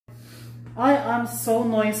I am so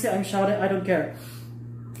noisy, I'm shouting, I don't care.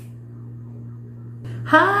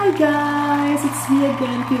 Hi guys, it's me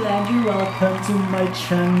again, Philandry. Welcome to my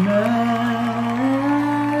channel.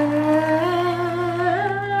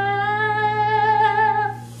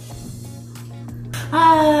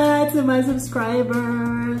 Hi to my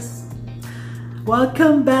subscribers.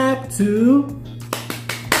 Welcome back to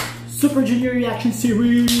Super Junior Reaction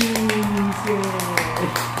Series. Yay.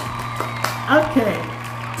 Okay.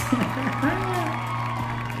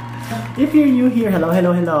 If you're new here, hello,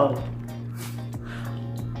 hello, hello.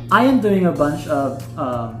 I am doing a bunch of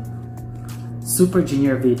Super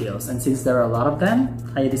Junior videos, and since there are a lot of them,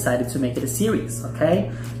 I decided to make it a series,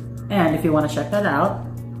 okay? And if you want to check that out,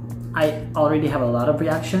 I already have a lot of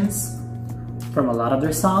reactions from a lot of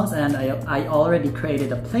their songs, and I already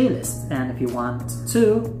created a playlist. And if you want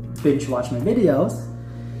to binge watch my videos,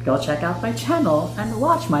 go check out my channel and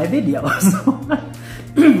watch my videos.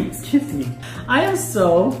 Excuse me. I am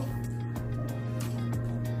so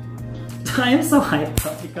hyped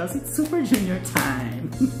up because it's Super Junior time.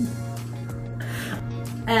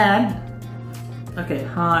 And okay,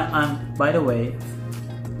 hi, by the way,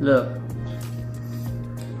 look,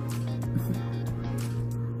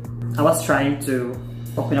 I was trying to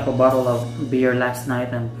open up a bottle of beer last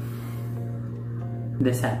night and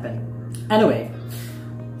this happened. Anyway,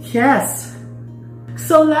 yes,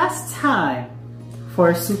 so last time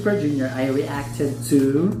for Super Junior I reacted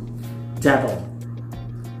to Devil.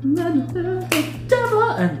 And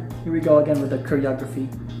here we go again with the choreography.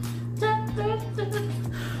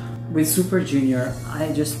 With Super Junior,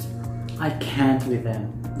 I can't with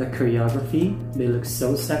them. The choreography, they look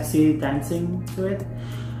so sexy dancing to it,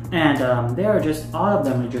 and they are just, all of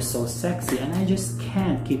them are just so sexy, and I just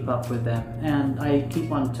can't keep up with them. And I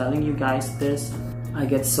keep on telling you guys this, I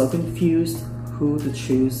get so confused who to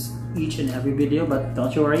choose each and every video, but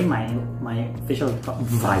don't you worry, my official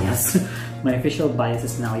bias my official bias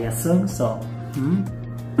is now Yesung, so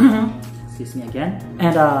excuse me again.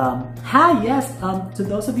 And hi, yes, to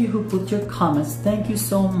those of you who put your comments, thank you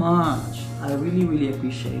so much. I really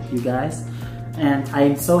appreciate you guys, and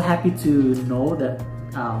I'm so happy to know that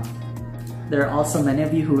there are also many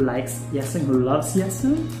of you who likes Yesung, who loves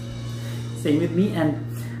Yesung. Same with me. And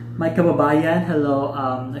my kababayan, hello,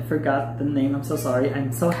 I forgot the name, I'm so sorry.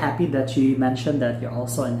 I'm so happy that you mentioned that you're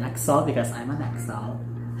also an EXILE, because I'm an EXILE.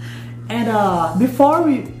 And before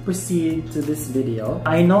we proceed to this video,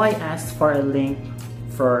 I know I asked for a link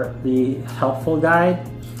for the helpful guide,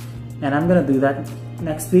 and I'm gonna do that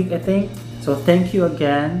next week, I think. So thank you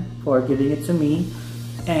again for giving it to me.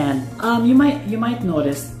 And you might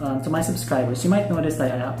notice, to my subscribers, you might notice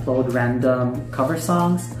that I upload random cover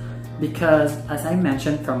songs, because as I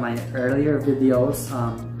mentioned from my earlier videos,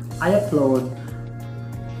 I upload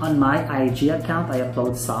on my IG account, I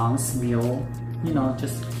upload songs, mule, you know,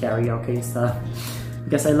 just karaoke stuff,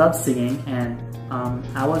 because I love singing. And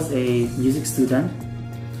I was a music student,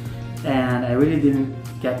 and I really didn't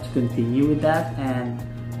get to continue with that. And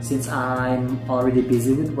since I'm already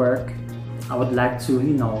busy with work, I would like to,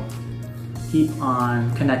 you know, keep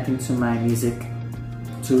on connecting to my music,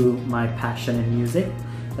 to my passion in music.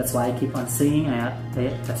 That's why I keep on singing.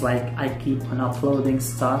 That's why I keep on uploading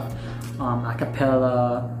stuff, a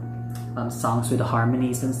cappella, songs with the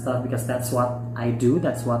harmonies and stuff, because that's what I do,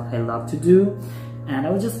 that's what I love to do. And I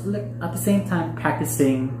was just like at the same time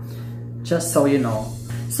practicing, just so you know.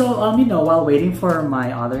 So you know, while waiting for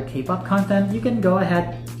my other K-pop content, you can go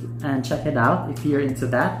ahead and check it out if you're into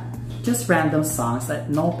that. Just random songs, like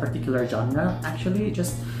no particular genre actually,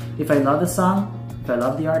 just if I love the song, if I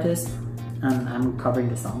love the artist, and I'm covering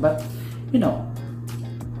the song. But you know,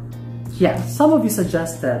 yeah, some of you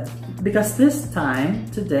suggested, because this time,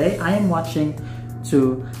 today, I am watching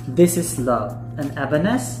to This Is Love and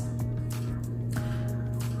Evanesce,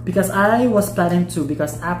 because I was planning to,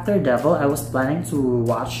 because after Devil, I was planning to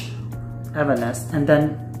watch Evanesce, and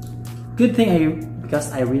then good thing because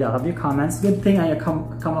I read all of your comments, good thing I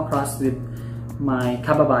come across with my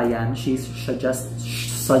kababayan. She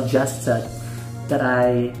suggested that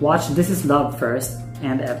I watch This Is Love first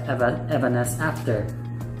and Evanesce after,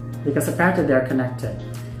 because apparently they're connected.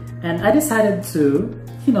 And I decided to,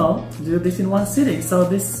 you know, do this in one sitting. So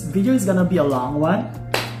this video is gonna be a long one.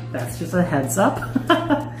 That's just a heads up.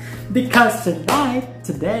 Because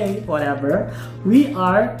today, whatever,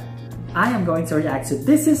 I am going to react to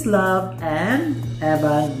This Is Love and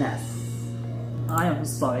Evanesce. I am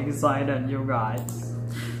so excited, you guys.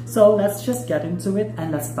 So let's just get into it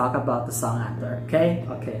and let's talk about the song after, okay?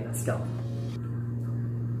 Okay, let's go.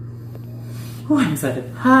 Oh, I'm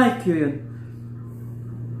excited. Hi, Kyuyun.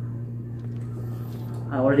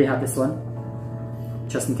 I already have this one,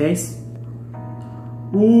 just in case.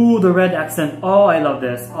 Ooh, the red accent. Oh, I love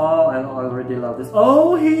this. Oh, I already love this.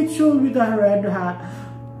 Oh, hey, Chul with the red hat.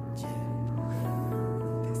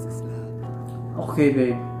 Okay,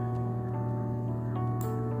 babe.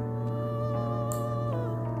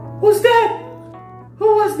 Who's that?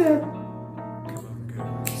 Who was that?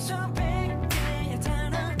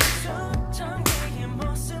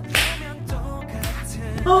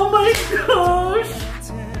 Oh my gosh!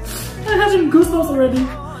 I'm having goosebumps already.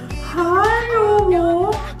 Hi,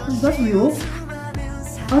 Yowo. Is that real?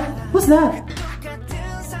 What's that?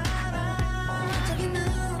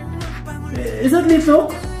 Is that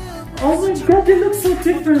Lito? Oh my god, they look so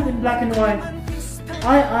different in black and white.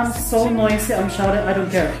 I am so noisy, I'm shouting, I don't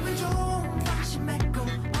care.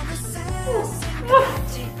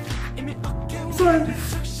 Sorry.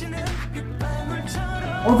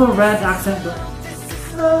 Oh, the red accent.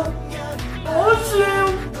 Oh, Jim.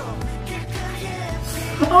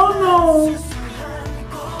 Oh no.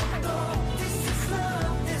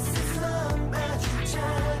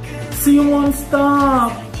 See, you won't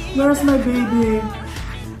stop. Where's my baby?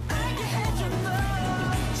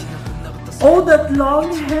 Oh, that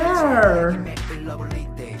long hair!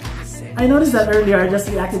 I noticed that earlier, I just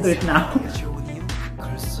reacted to it now.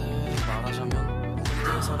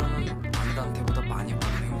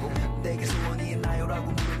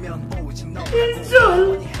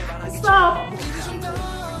 Angel! Stop!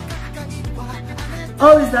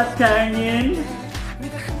 Oh, is that Karen?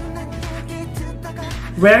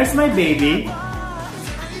 Where's my baby?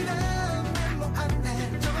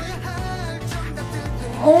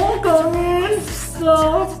 Oh, Karen!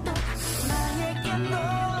 Stop!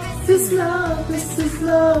 This is love, this is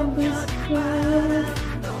love, this is love.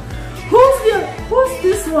 Who's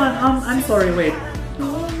this one? I'm sorry, wait.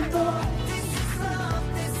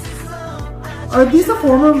 Are these the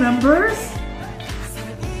former members?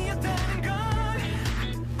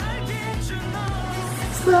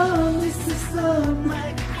 Love, this is love.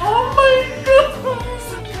 Oh my god!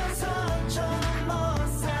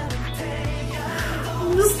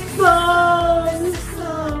 Stop!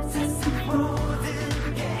 Stop!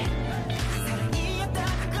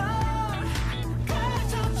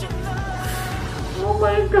 Oh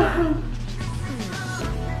my god!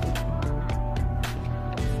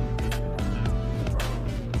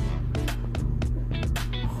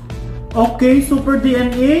 Okay, Super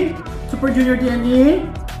DNA? Super Junior DNA?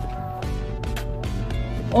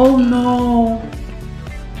 Oh no!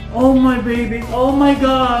 Oh my baby! Oh my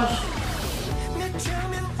gosh!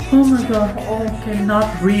 Oh my god! Oh, I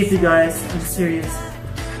cannot breathe, you guys. I'm serious.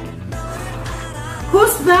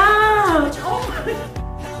 Who's that? Oh my!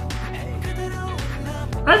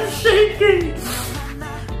 I'm shaking!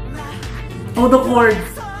 Oh, the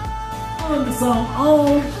chords! Oh, the song!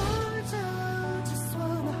 Oh!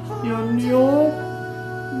 Yeonyo!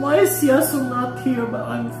 Why is Yasu not here? But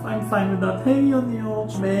I'm fine with that. Hey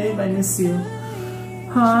Yeonyo, babe, I miss you.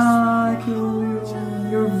 Hi,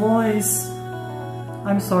 Kyoyo. Your voice.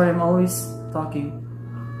 I'm sorry, I'm always talking.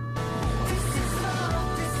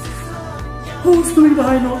 Who's doing the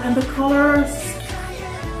high note and the colors?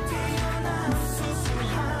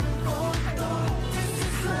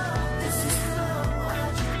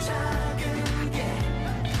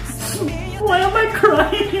 Why am I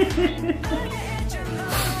crying?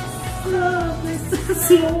 This is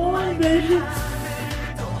your one, baby.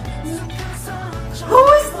 Who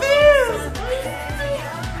is this?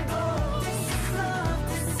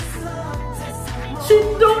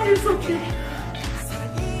 Shindong is okay.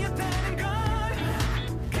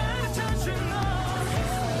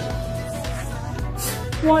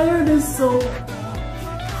 Why are they so...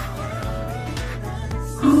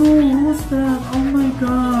 Oh, who's that? Oh my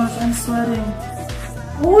gosh, I'm sweating.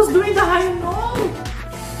 Who's doing the high note?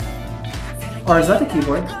 Or is that a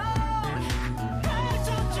keyboard?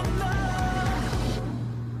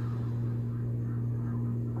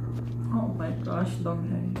 Oh my gosh, long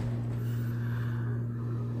hair.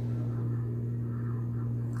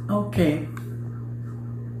 Okay.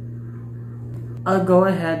 I'll go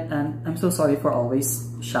ahead and I'm so sorry for always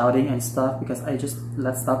shouting and stuff because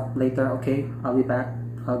let's stop later, okay? I'll be back.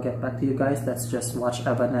 I'll get back to you guys. Let's just watch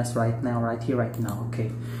Evanesce right now, right here, right now,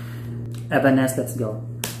 okay? Evanesce, let's go.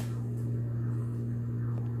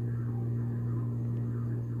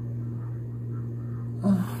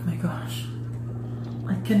 Oh my gosh.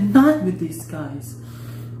 I cannot with these guys.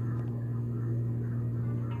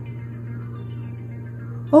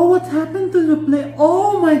 Oh, what happened to the play?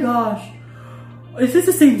 Oh my gosh. Is this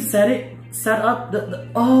the same setup?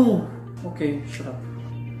 Oh, okay, shut up.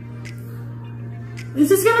 Is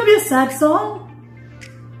this gonna be a sad song?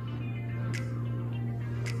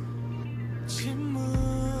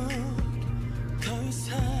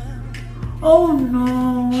 Oh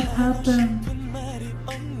no, what happened?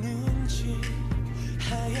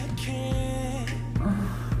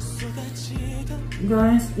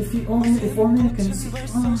 Guys, if only you can see.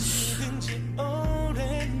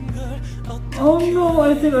 Oh no,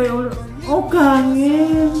 I think I ordered. Oh,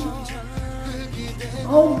 kangin.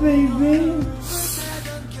 Oh baby.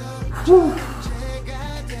 Whew.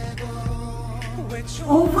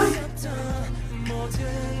 Oh my.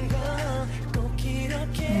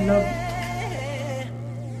 I love.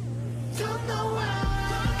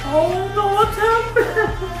 Oh no, what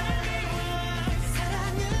happened?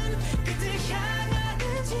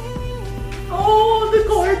 Oh, the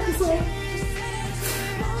chord is so.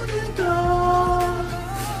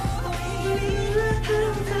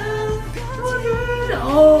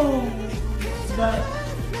 Oh, that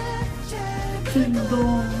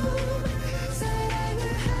kingdom.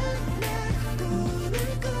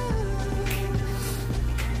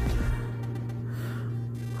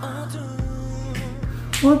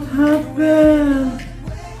 What happened?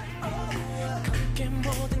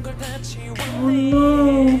 Oh no.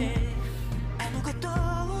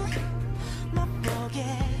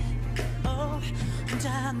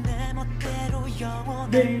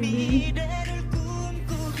 Baby.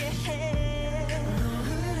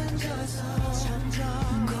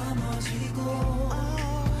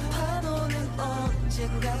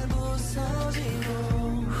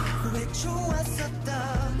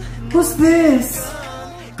 Who's this?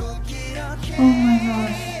 Oh my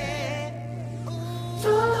gosh.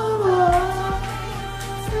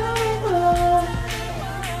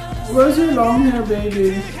 Where's your long hair,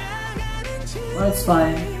 baby? Oh, it's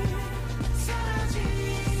fine.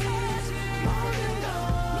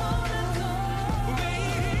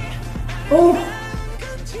 Oh!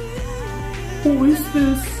 Who is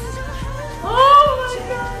this? Oh my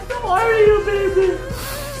god! How are you, baby?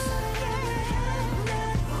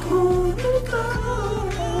 Oh my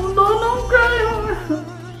god! Don't cry!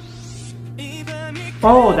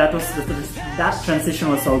 Oh, that transition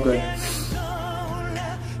was so good.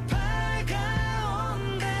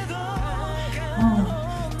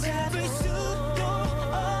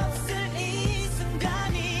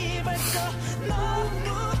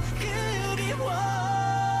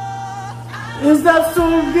 Is that so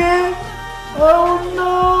good? Oh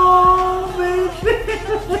no, baby!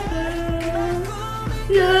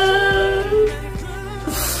 Yes!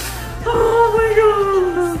 Oh my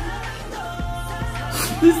god!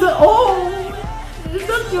 Is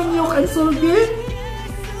that yung milk and sulgit?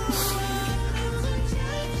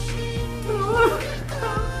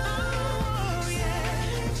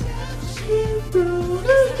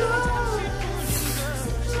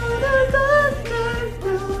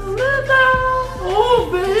 Oh,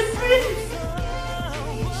 baby!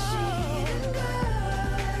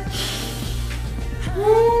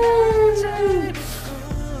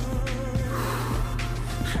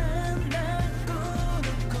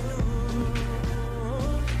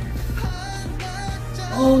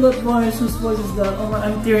 Oh, that voice, whose voice is that? Oh,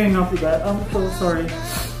 I'm tearing up with that. I'm so sorry.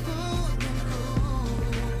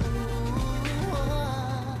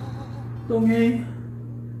 Donghae,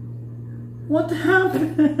 what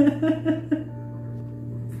happened?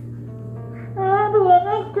 I don't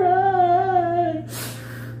wanna cry.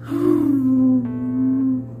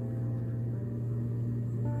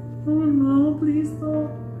 Oh no, please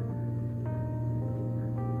don't.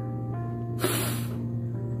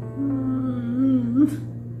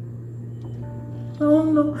 Oh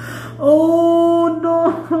no. Oh no.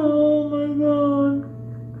 Oh my god.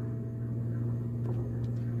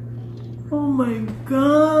 Oh my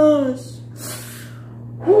gosh.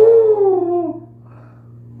 Whew.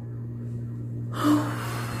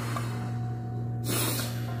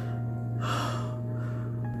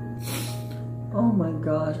 Oh my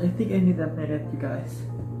gosh. I think I need a minute, you guys.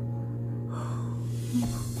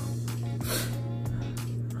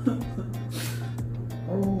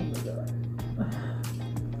 Oh my god.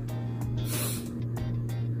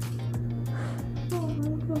 Oh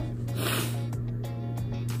my god.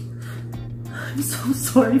 I'm so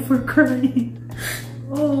sorry for crying.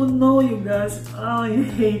 Oh no, you guys. I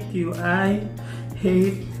hate you. I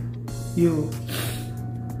hate you.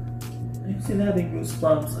 I'm still having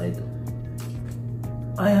goosebumps.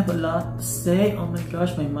 I have a lot to say. Oh my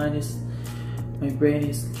gosh, my brain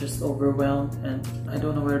is just overwhelmed and I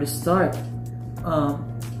don't know where to start.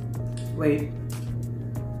 Wait.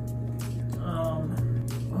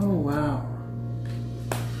 Oh wow.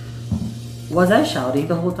 Was I shouting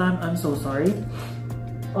the whole time? I'm so sorry.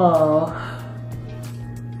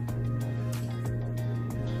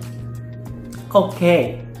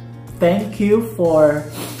 Okay. Thank you for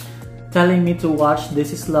telling me to watch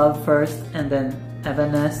This Is Love first and then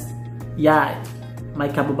Evanesce. Yeah, my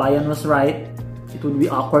kababayan was right. It would be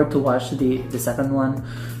awkward to watch the second one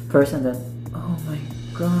first and then, oh my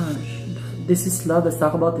gosh, This Is Love. Let's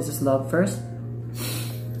talk about This Is Love first.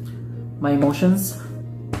 My emotions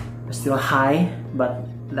are still high, but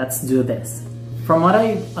let's do this. From what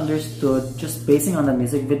I understood, just basing on the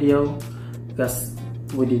music video, because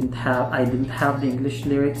I didn't have the English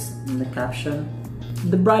lyrics in the caption.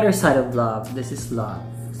 The brighter side of love, this is love.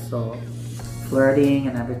 So flirting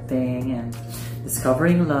and everything and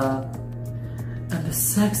discovering love. And the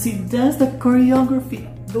sexy dance, the choreography,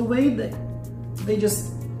 the way that they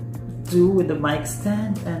just do with the mic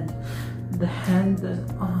stand and the hand,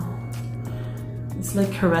 oh. It's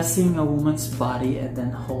like caressing a woman's body and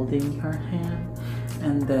then holding her hand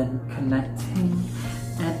and then connecting.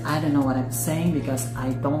 And I don't know what I'm saying because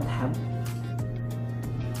I don't have...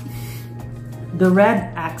 The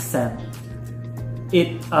red accent,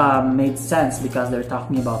 it made sense because they're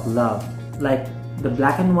talking about love. Like the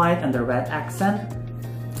black and white and the red accent,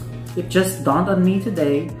 it just dawned on me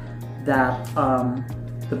today that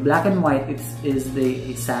the black and white is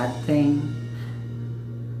a sad thing.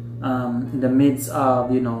 In the midst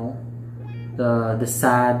of, you know, the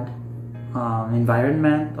sad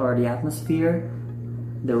environment or the atmosphere,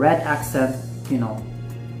 the red accent, you know,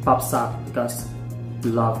 pops up because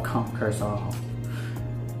love conquers all.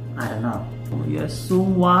 I don't know. Yes, so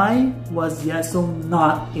why was Yeso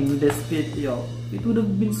not in this video? It would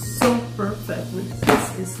have been so perfect with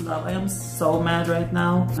This Is Love. I am so mad right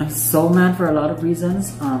now. I'm so mad for a lot of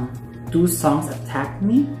reasons. 2 songs attacked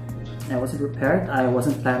me. I wasn't prepared. I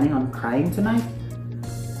wasn't planning on crying tonight.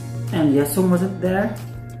 And Yeso wasn't there.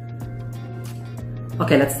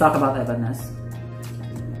 Okay, let's talk about Evanesce.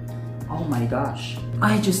 Oh my gosh.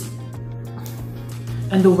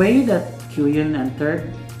 And the way that Kyuhyun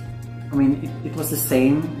entered, I mean, it was the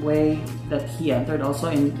same way that he entered also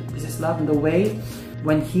in This Is Love. And the way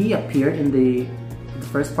when he appeared in the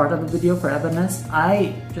first part of the video for Evanesce,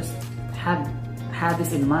 I just had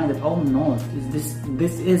this in mind that, oh no, this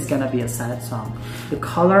is gonna be a sad song. The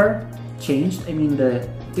color changed. I mean,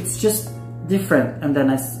 it's just different. And then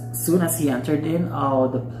as soon as he entered in,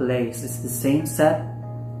 oh, the place, it's the same set,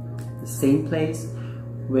 the same place,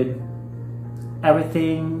 with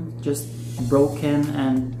everything just broken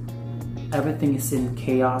and everything is in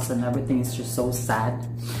chaos and everything is just so sad,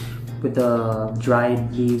 with the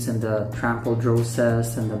dried leaves and the trampled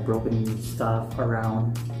roses and the broken stuff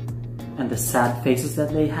around and the sad faces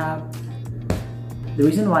that they have. The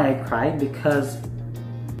reason why I cried, because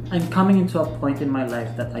I'm coming into a point in my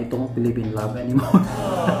life that I don't believe in love anymore.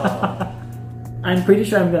 I'm pretty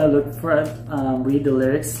sure I'm gonna look for read the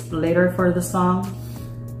lyrics later for the song,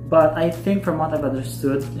 but I think from what I've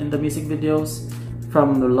understood in the music videos,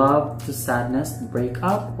 from the love to sadness,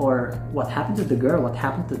 breakup, or what happened to the girl, what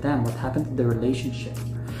happened to them, what happened to the relationship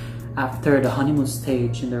after the honeymoon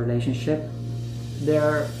stage in the relationship,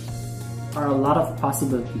 there are a lot of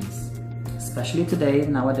possibilities, especially today,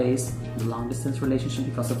 nowadays, long distance relationship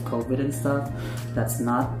because of COVID and stuff. Let's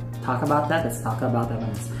not talk about that, let's talk about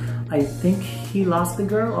Evanesce. I think he lost the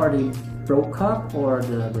girl, or they broke up, or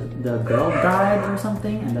the girl died or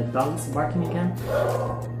something, and the dog is barking again.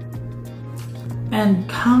 And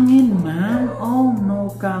Kangin, man, oh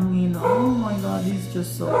no, Kangin, oh my god, he's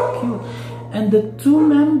just so cute. And the 2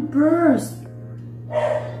 members,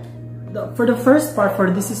 for the first part,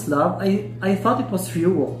 for This Is Love, I thought it was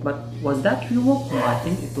Ryuwook, but was that Ryuwook? No, I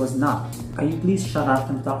think it was not. Can you please shut up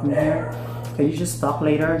and talk me here? Can you just talk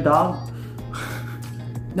later, dog?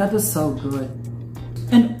 That was so good.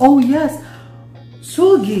 And oh yes,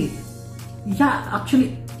 Sulgi. Yeah,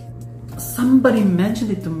 actually, somebody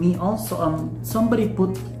mentioned it to me also. Somebody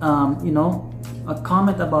put you know, a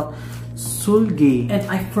comment about Sulgi, and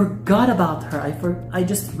I forgot about her. I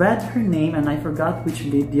just read her name and I forgot which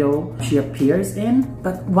video she appears in.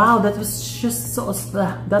 But wow, that was just so,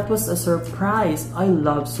 that was a surprise. I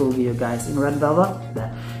love Sulgi, you guys. In Red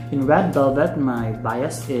Velvet, my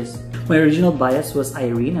original bias was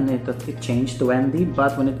Irene, and it changed to Wendy.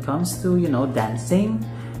 But when it comes to, you know, dancing,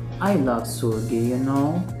 I love Sulgi, you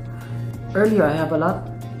know. Earlier, I have a lot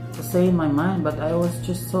to say in my mind, but I was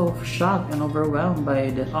just so shocked and overwhelmed by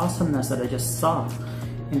the awesomeness that I just saw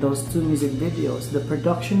in those 2 music videos. The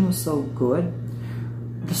production was so good.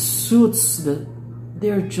 The suits,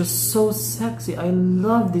 they're just so sexy. I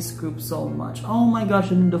love this group so much. Oh my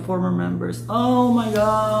gosh, and the former members. Oh my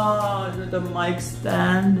gosh, the mic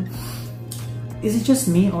stand. Is it just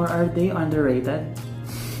me, or are they underrated?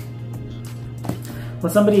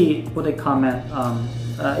 Well, somebody put a comment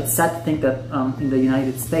it's sad to think that in the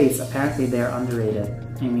United States, apparently they're underrated.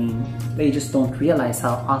 I mean, they just don't realize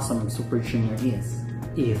how awesome Super Junior is.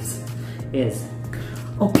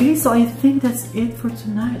 Okay, so I think that's it for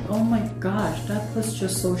tonight. Oh my gosh, that was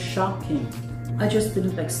just so shocking. I just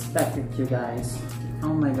didn't expect it, you guys.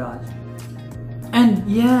 Oh my god. And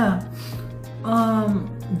yeah,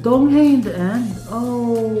 Donghae in the end.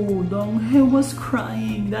 Oh, Donghae was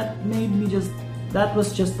crying. That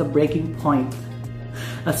was just the breaking point.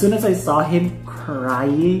 As soon as I saw him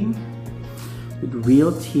crying with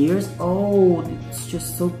real tears, oh, it's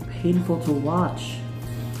just so painful to watch.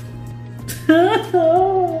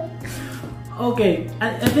 Okay,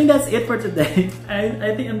 I think that's it for today.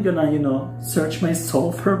 I think I'm gonna, search my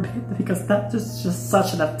soul for a bit, because that was just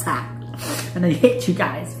such an attack. And I hate you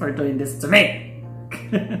guys for doing this to me.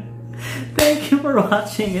 Thank you for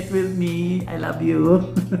watching it with me. I love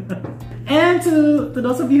you. And to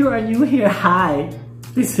those of you who are new here, hi.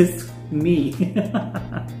 This is me.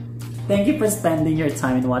 Thank you for spending your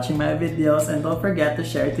time in watching my videos, and don't forget to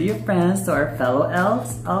share it to your friends, to our fellow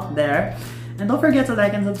elves out there. And don't forget to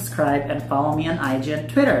like and subscribe and follow me on IG and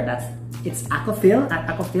Twitter. It's Akophil,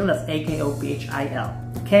 Akophil, that's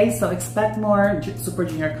AKOPHIL. Okay, so expect more Super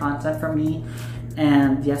Junior content from me,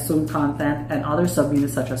 and Yasun content and other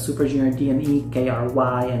sub-units such as Super Junior DME,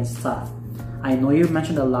 KRY, and stuff. I know you guys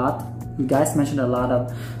mentioned a lot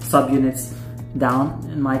of sub-units down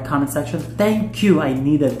in my comment section. Thank you, I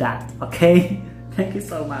needed that, okay? Thank you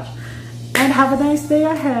so much. And have a nice day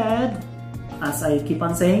ahead. As I keep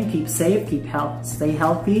on saying, keep safe, stay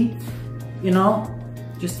healthy.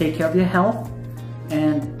 Just take care of your health.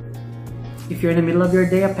 And if you're in the middle of your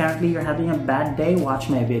day, apparently you're having a bad day, watch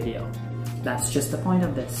my video. That's just the point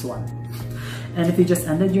of this one. And if you just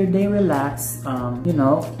ended your day, relax,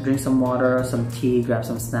 drink some water, some tea, grab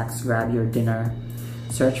some snacks, grab your dinner.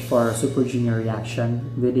 Search for Super Junior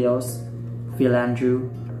reaction videos, Phil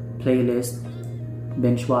Andrew, playlist,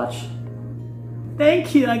 binge watch.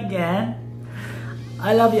 Thank you again.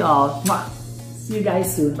 I love you all. See you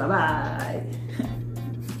guys soon. Bye-bye.